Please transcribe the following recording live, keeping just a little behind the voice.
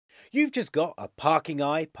You've just got a parking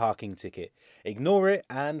eye parking ticket. Ignore it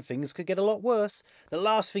and things could get a lot worse. The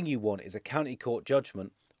last thing you want is a county court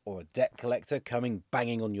judgment or a debt collector coming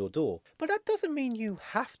banging on your door. But that doesn't mean you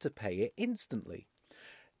have to pay it instantly.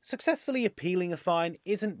 Successfully appealing a fine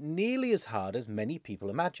isn't nearly as hard as many people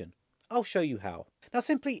imagine. I'll show you how. Now,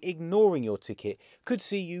 simply ignoring your ticket could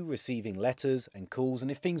see you receiving letters and calls, and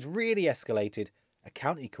if things really escalated, a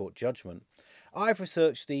county court judgment. I've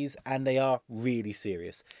researched these and they are really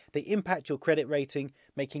serious. They impact your credit rating,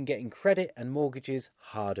 making getting credit and mortgages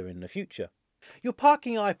harder in the future. Your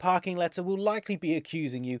parking eye parking letter will likely be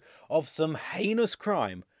accusing you of some heinous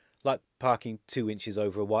crime, like parking 2 inches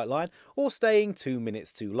over a white line or staying 2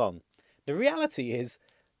 minutes too long. The reality is,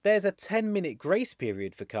 there's a 10-minute grace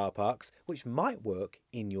period for car parks which might work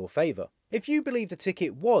in your favour. If you believe the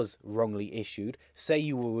ticket was wrongly issued, say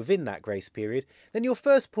you were within that grace period, then your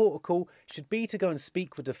first port of call should be to go and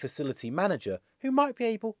speak with the facility manager who might be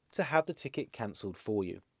able to have the ticket cancelled for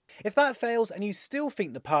you. If that fails and you still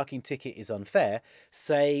think the parking ticket is unfair,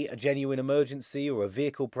 say a genuine emergency or a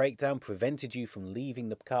vehicle breakdown prevented you from leaving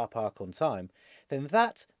the car park on time, then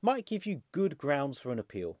that might give you good grounds for an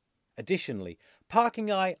appeal. Additionally, Parking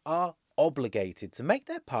Eye are obligated to make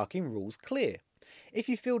their parking rules clear. If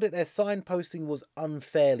you feel that their signposting was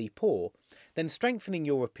unfairly poor, then strengthening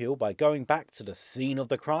your appeal by going back to the scene of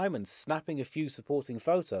the crime and snapping a few supporting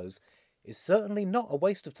photos is certainly not a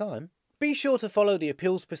waste of time. Be sure to follow the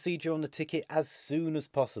appeals procedure on the ticket as soon as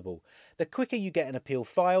possible. The quicker you get an appeal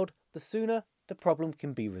filed, the sooner the problem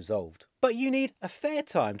can be resolved. But you need a fair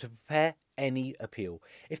time to prepare any appeal.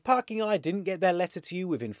 If Parking Eye didn't get their letter to you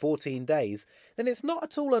within 14 days, then it's not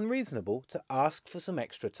at all unreasonable to ask for some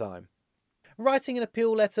extra time. Writing an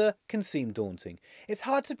appeal letter can seem daunting. It's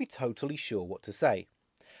hard to be totally sure what to say.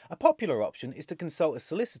 A popular option is to consult a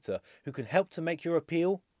solicitor who can help to make your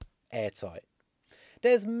appeal airtight.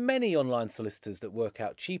 There's many online solicitors that work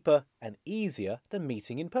out cheaper and easier than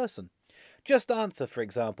meeting in person. JustAnswer, for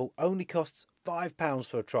example, only costs £5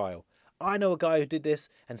 for a trial. I know a guy who did this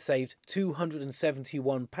and saved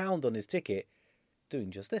 £271 on his ticket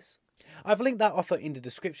doing just this. I've linked that offer in the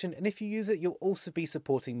description, and if you use it, you'll also be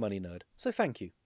supporting Money Nerd, so thank you.